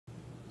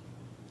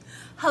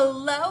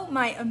Hello,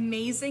 my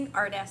amazing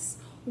artists.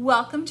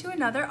 Welcome to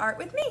another Art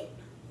with me,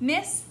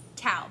 Miss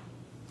Taub.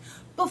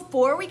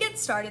 Before we get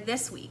started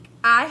this week,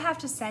 I have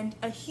to send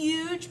a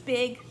huge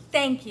big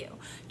thank you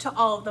to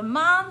all of the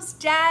moms,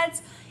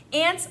 dads,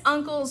 aunts,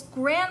 uncles,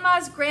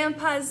 grandmas,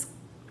 grandpas,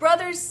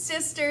 brothers,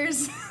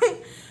 sisters,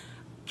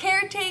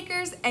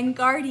 caretakers, and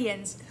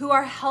guardians who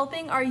are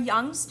helping our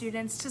young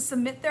students to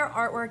submit their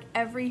artwork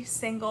every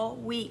single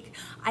week.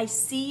 I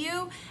see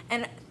you,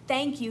 and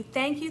thank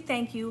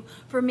you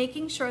for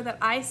making sure that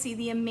I see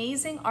the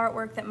amazing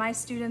artwork that my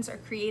students are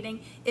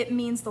creating. It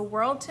means the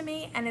world to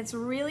me, and it's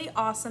really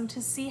awesome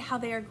to see how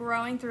they are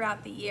growing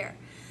throughout the year.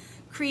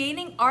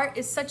 Creating art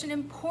is such an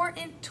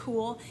important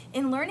tool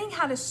in learning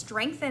how to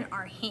strengthen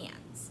our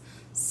hands.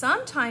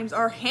 Sometimes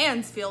our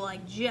hands feel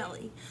like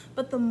jelly,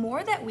 but the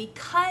more that we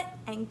cut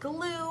and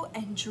glue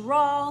and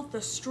draw,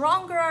 the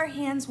stronger our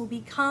hands will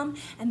become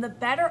and the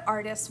better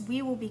artists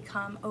we will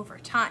become over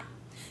time.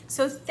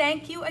 So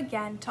thank you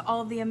again to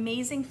all of the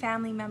amazing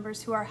family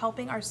members who are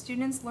helping our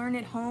students learn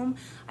at home.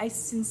 I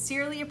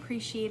sincerely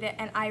appreciate it,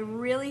 and I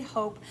really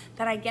hope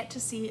that I get to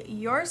see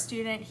your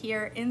student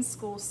here in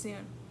school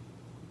soon.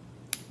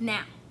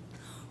 Now,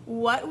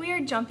 what we are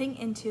jumping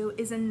into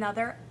is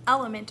another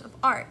element of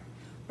art.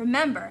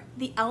 Remember,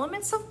 the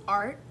elements of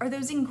art are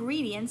those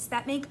ingredients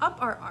that make up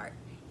our art.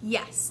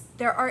 Yes,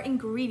 there are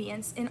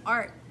ingredients in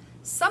art.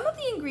 Some of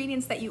the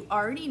ingredients that you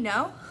already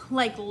know,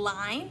 like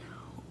line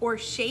or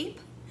shape.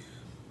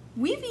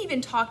 We've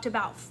even talked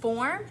about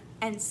form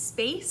and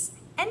space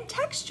and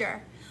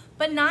texture,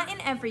 but not in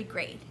every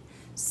grade.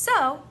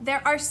 So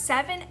there are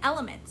 7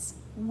 elements.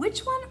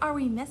 Which one are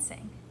we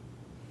missing?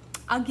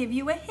 I'll give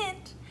you a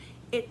hint.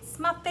 It's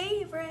my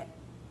favorite.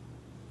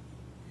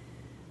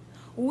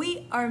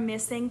 We are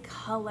missing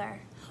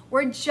color.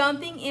 We're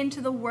jumping into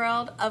the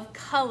world of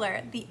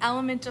color, the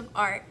element of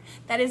art.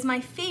 That is my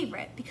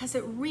favorite because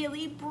it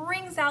really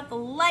brings out the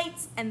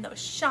lights and the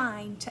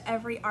shine to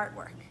every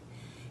artwork.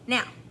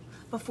 Now,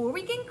 before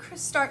we can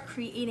start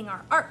creating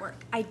our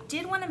artwork, I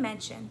did want to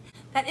mention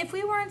that if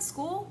we were in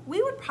school,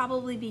 we would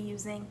probably be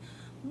using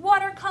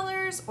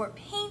watercolors or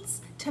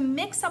paints to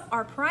mix up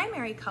our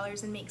primary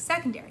colors and make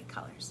secondary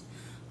colors.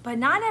 But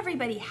not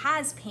everybody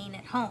has paint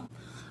at home.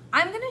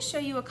 I'm going to show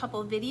you a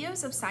couple of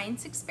videos of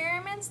science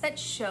experiments that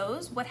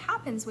shows what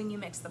happens when you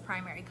mix the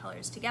primary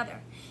colors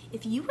together.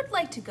 If you would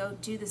like to go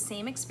do the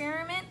same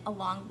experiment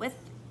along with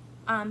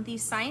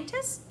these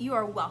scientists, you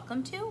are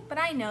welcome to, but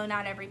I know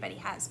not everybody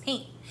has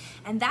paint.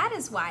 And that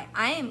is why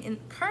I am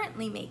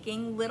currently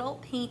making little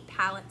paint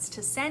palettes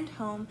to send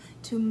home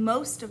to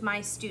most of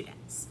my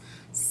students.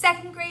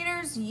 Second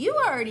graders, you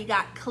already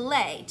got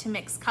clay to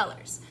mix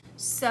colors.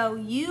 So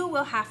you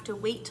will have to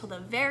wait till the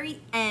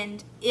very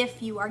end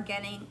if you are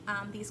getting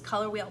these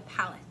color wheel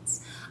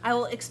palettes. I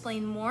will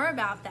explain more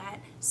about that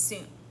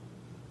soon.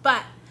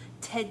 But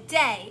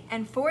today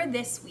and for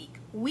this week,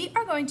 we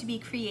are going to be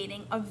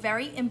creating a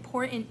very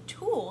important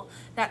tool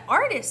that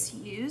artists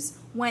use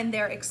when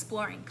they're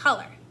exploring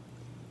color.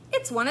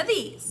 It's one of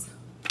these.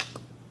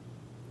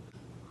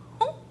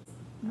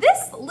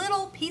 This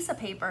little piece of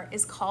paper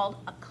is called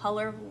a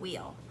color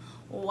wheel.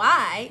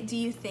 Why do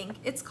you think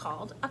it's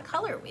called a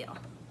color wheel?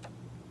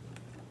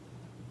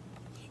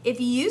 If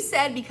you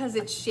said because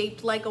it's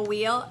shaped like a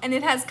wheel and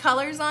it has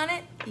colors on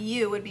it,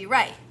 you would be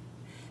right.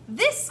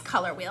 This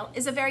color wheel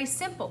is a very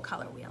simple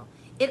color wheel.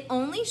 It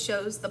only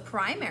shows the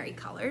primary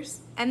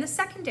colors and the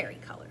secondary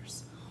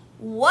colors.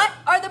 What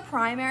are the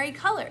primary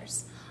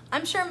colors?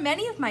 I'm sure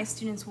many of my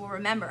students will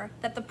remember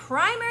that the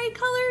primary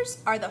colors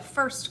are the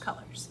first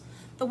colors.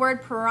 The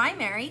word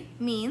primary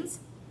means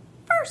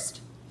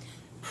first.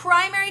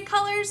 Primary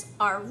colors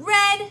are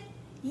red,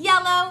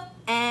 yellow,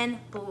 and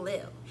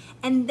blue.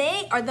 And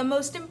they are the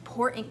most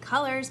important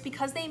colors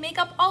because they make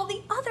up all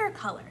the other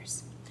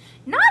colors.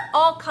 Not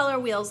all color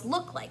wheels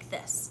look like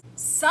this.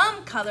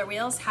 Some color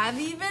wheels have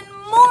even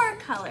more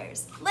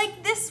colors,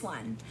 like this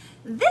one.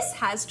 This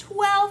has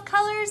 12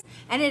 colors,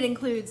 and it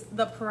includes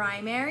the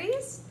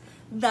primaries,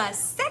 the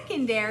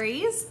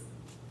secondaries,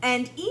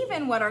 and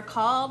even what are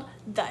called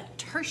the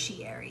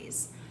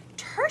tertiaries.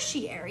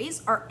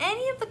 Tertiaries are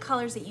any of the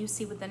colors that you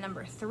see with the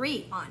number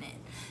 3 on it.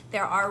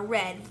 There are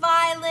red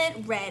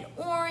violet, red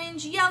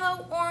orange,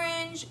 yellow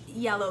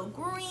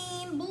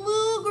green,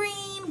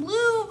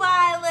 blue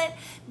violet.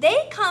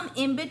 They come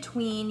in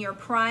between your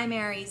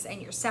primaries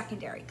and your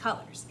secondary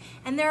colors.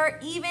 And there are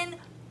even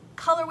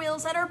color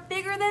wheels that are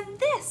bigger than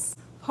this.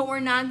 But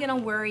we're not going to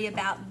worry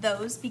about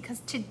those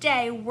because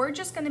today we're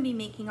just going to be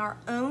making our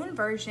own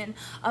version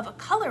of a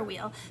color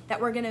wheel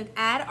that we're going to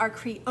add our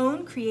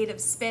own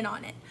creative spin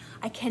on it.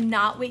 I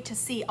cannot wait to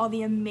see all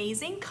the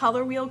amazing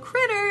color wheel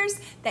critters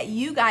that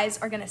you guys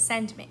are going to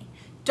send me.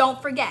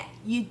 Don't forget,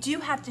 you do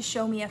have to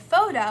show me a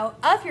photo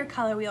of your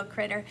color wheel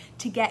critter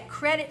to get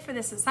credit for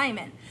this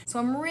assignment. So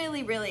I'm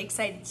really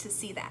excited to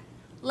see that.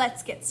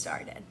 Let's get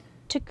started.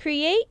 To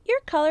create your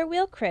color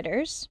wheel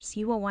critters,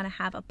 you will want to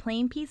have a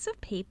plain piece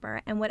of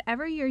paper and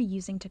whatever you're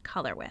using to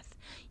color with.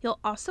 You'll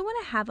also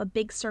want to have a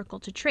big circle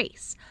to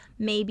trace.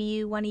 Maybe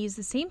you want to use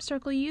the same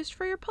circle you used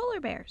for your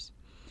polar bears.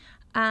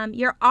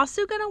 You're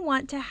also going to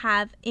want to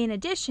have, in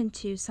addition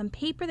to, some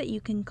paper that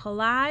you can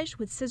collage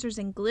with scissors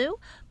and glue,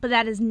 but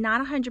that is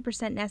not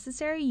 100%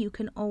 necessary. You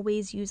can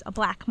always use a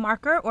black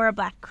marker or a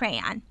black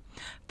crayon.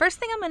 First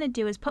thing I'm going to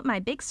do is put my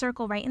big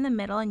circle right in the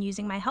middle, and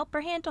using my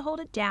helper hand to hold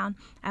it down,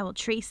 I will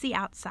trace the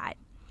outside.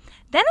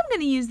 Then I'm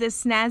going to use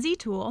this snazzy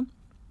tool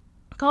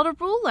called a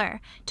ruler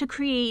to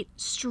create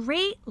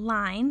straight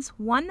lines,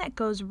 one that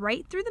goes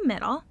right through the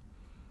middle.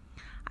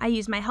 I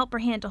use my helper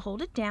hand to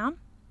hold it down.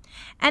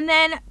 And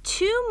then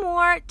 2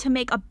 more to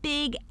make a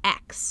big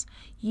X.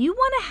 You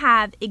want to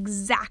have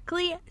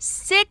exactly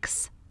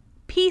 6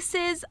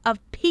 pieces of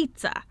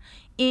pizza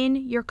in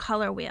your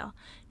color wheel.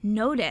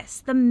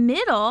 Notice the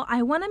middle,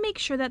 I want to make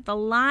sure that the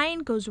line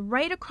goes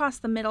right across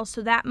the middle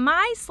so that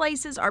my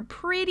slices are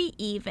pretty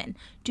even.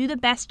 Do the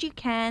best you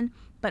can,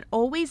 but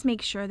always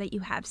make sure that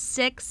you have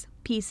 6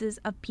 pieces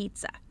of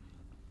pizza.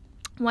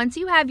 Once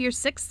you have your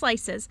 6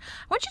 slices,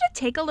 I want you to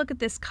take a look at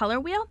this color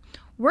wheel.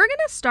 We're going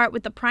to start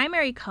with the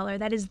primary color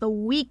that is the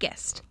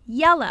weakest,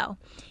 yellow.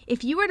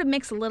 If you were to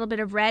mix a little bit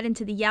of red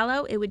into the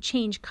yellow, it would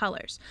change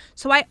colors.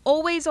 So I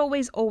always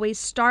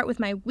start with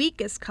my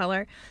weakest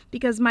color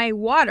because my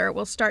water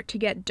will start to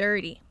get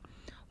dirty.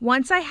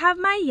 Once I have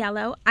my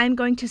yellow, I'm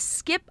going to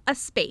skip a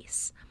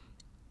space.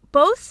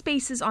 Both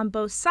spaces on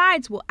both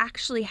sides will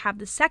actually have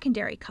the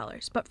secondary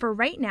colors, but for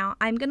right now,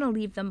 I'm going to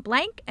leave them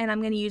blank, and I'm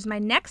going to use my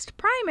next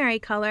primary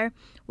color,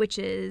 which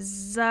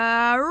is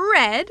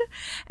red,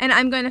 and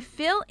I'm going to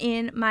fill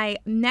in my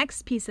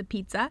next piece of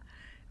pizza,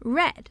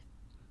 red.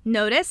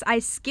 Notice I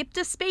skipped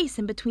a space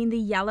in between the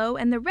yellow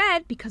and the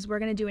red because we're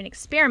going to do an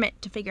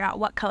experiment to figure out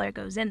what color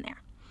goes in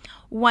there.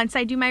 Once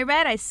I do my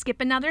red, I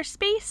skip another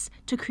space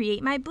to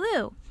create my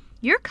blue.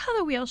 Your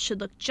color wheel should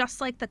look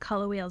just like the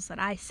color wheels that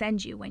I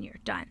send you when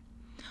you're done.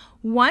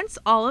 Once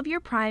all of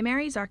your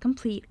primaries are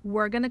complete,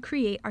 we're going to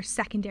create our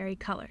secondary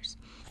colors.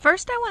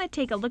 First, I want to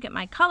take a look at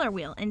my color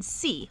wheel and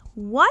see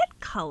what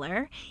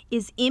color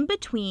is in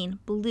between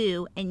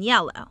blue and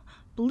yellow.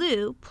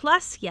 Blue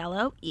plus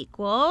yellow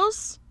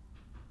equals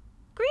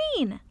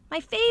green, my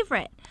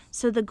favorite.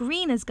 So the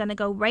green is going to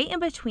go right in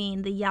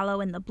between the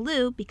yellow and the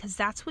blue because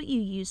that's what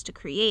you use to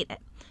create it.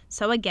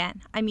 So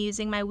again, I'm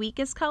using my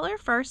weakest color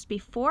first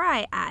before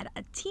I add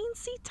a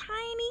teensy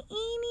tiny,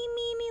 eeny,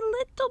 meeny,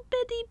 little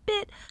bitty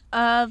bit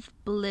of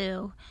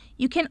blue.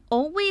 You can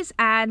always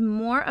add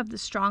more of the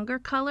stronger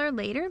color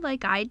later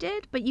like I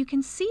did, but you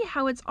can see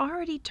how it's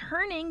already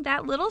turning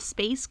that little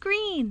space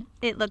green.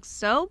 It looks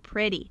so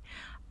pretty.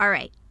 All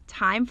right,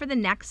 time for the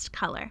next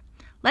color.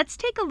 Let's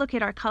take a look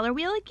at our color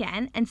wheel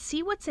again and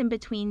see what's in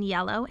between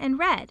yellow and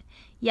red.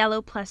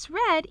 Yellow plus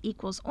red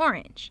equals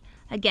orange.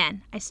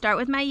 Again, I start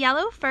with my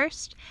yellow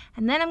first,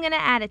 and then I'm going to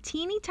add a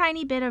teeny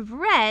tiny bit of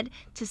red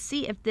to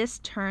see if this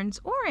turns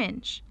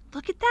orange.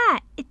 Look at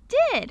that, it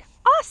did.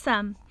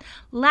 Awesome.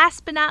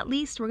 Last but not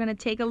least, we're going to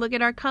take a look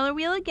at our color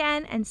wheel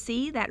again and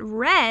see that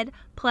red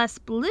plus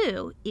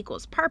blue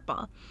equals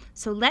purple.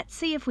 So let's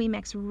see if we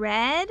mix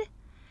red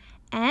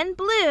and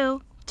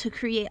blue to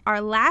create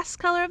our last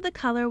color of the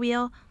color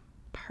wheel,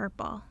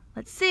 purple.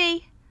 Let's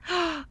see.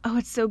 Oh,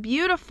 it's so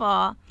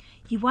beautiful.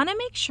 You want to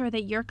make sure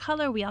that your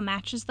color wheel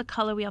matches the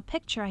color wheel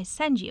picture I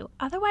send you.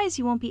 Otherwise,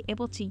 you won't be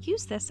able to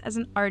use this as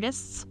an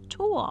artist's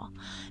tool.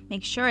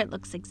 Make sure it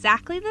looks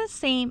exactly the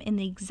same in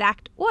the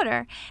exact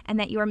order and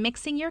that you are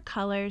mixing your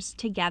colors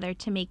together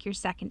to make your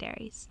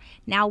secondaries.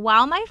 Now,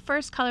 while my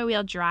first color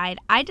wheel dried,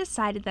 I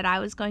decided that I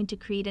was going to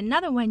create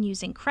another one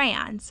using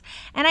crayons.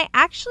 And I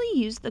actually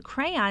used the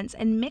crayons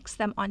and mixed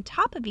them on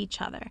top of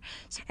each other.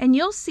 And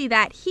you'll see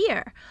that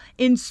here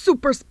in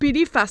super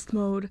speedy fast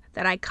mode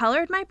that I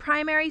colored my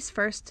primaries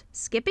first,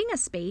 skipping a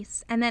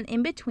space, and then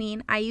in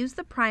between I used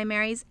the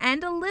primaries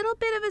and a little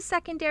bit of a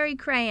secondary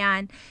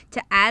crayon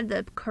to add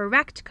the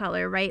correct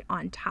color right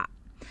on top.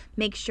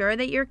 Make sure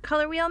that your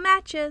color wheel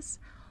matches.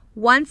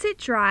 Once it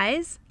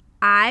dries,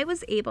 I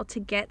was able to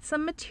get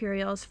some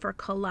materials for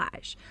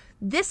collage.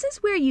 This is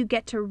where you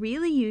get to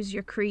really use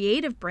your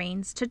creative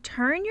brains to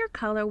turn your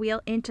color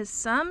wheel into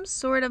some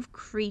sort of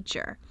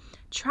creature.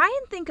 Try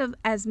and think of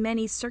as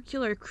many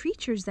circular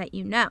creatures that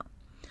you know.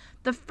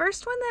 The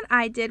first one that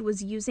I did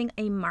was using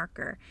a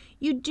marker.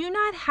 You do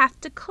not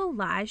have to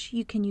collage.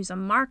 You can use a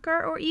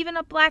marker or even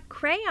a black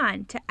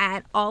crayon to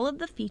add all of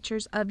the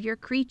features of your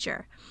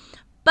creature.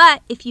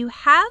 But if you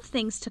have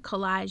things to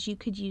collage, you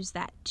could use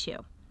that too.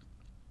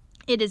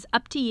 It is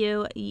up to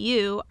you.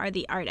 You are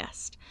the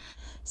artist.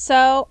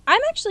 So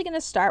I'm actually going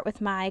to start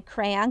with my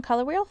crayon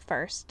color wheel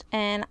first,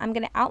 and I'm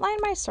going to outline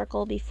my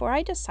circle before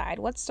I decide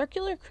what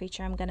circular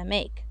creature I'm going to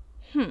make.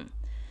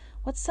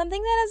 What's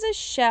something that has a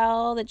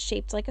shell that's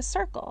shaped like a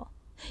circle?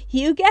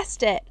 You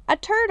guessed it, a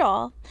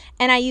turtle.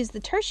 And I used the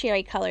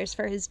tertiary colors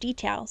for his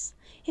details.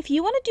 If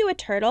you want to do a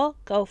turtle,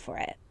 go for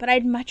it. But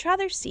I'd much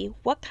rather see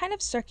what kind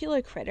of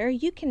circular critter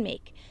you can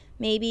make.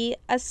 Maybe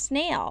a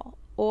snail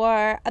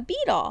or a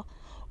beetle.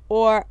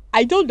 Or,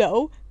 I don't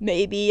know,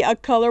 maybe a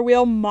color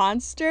wheel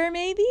monster,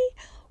 maybe?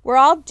 We're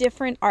all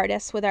different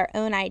artists with our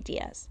own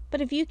ideas. But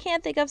if you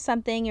can't think of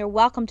something, you're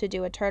welcome to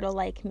do a turtle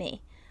like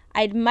me.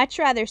 I'd much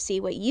rather see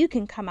what you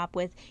can come up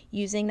with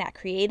using that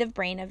creative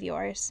brain of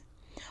yours.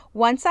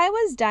 Once I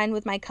was done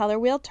with my color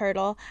wheel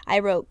turtle, I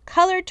wrote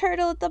 "Colored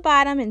Turtle" at the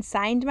bottom and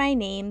signed my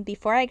name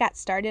before I got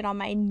started on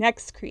my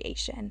next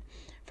creation.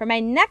 For my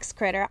next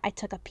critter, I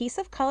took a piece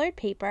of colored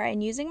paper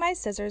and using my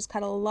scissors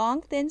cut a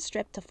long thin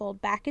strip to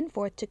fold back and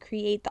forth to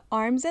create the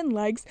arms and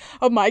legs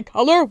of my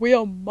color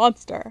wheel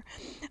monster.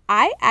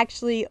 I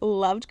actually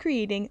loved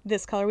creating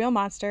this color wheel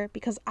monster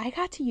because I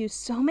got to use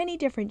so many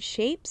different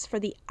shapes for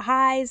the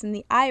eyes and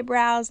the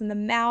eyebrows and the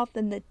mouth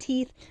and the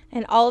teeth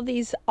and all of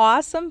these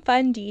awesome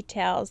fun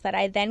details that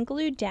I then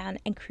glued down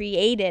and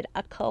created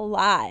a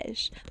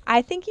collage.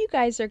 I think you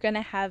guys are going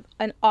to have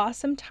an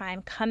awesome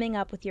time coming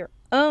up with your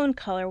own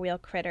color wheel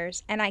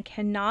critters, and I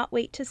cannot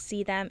wait to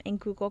see them in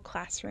Google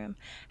Classroom.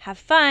 Have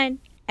fun,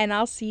 and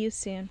I'll see you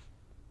soon.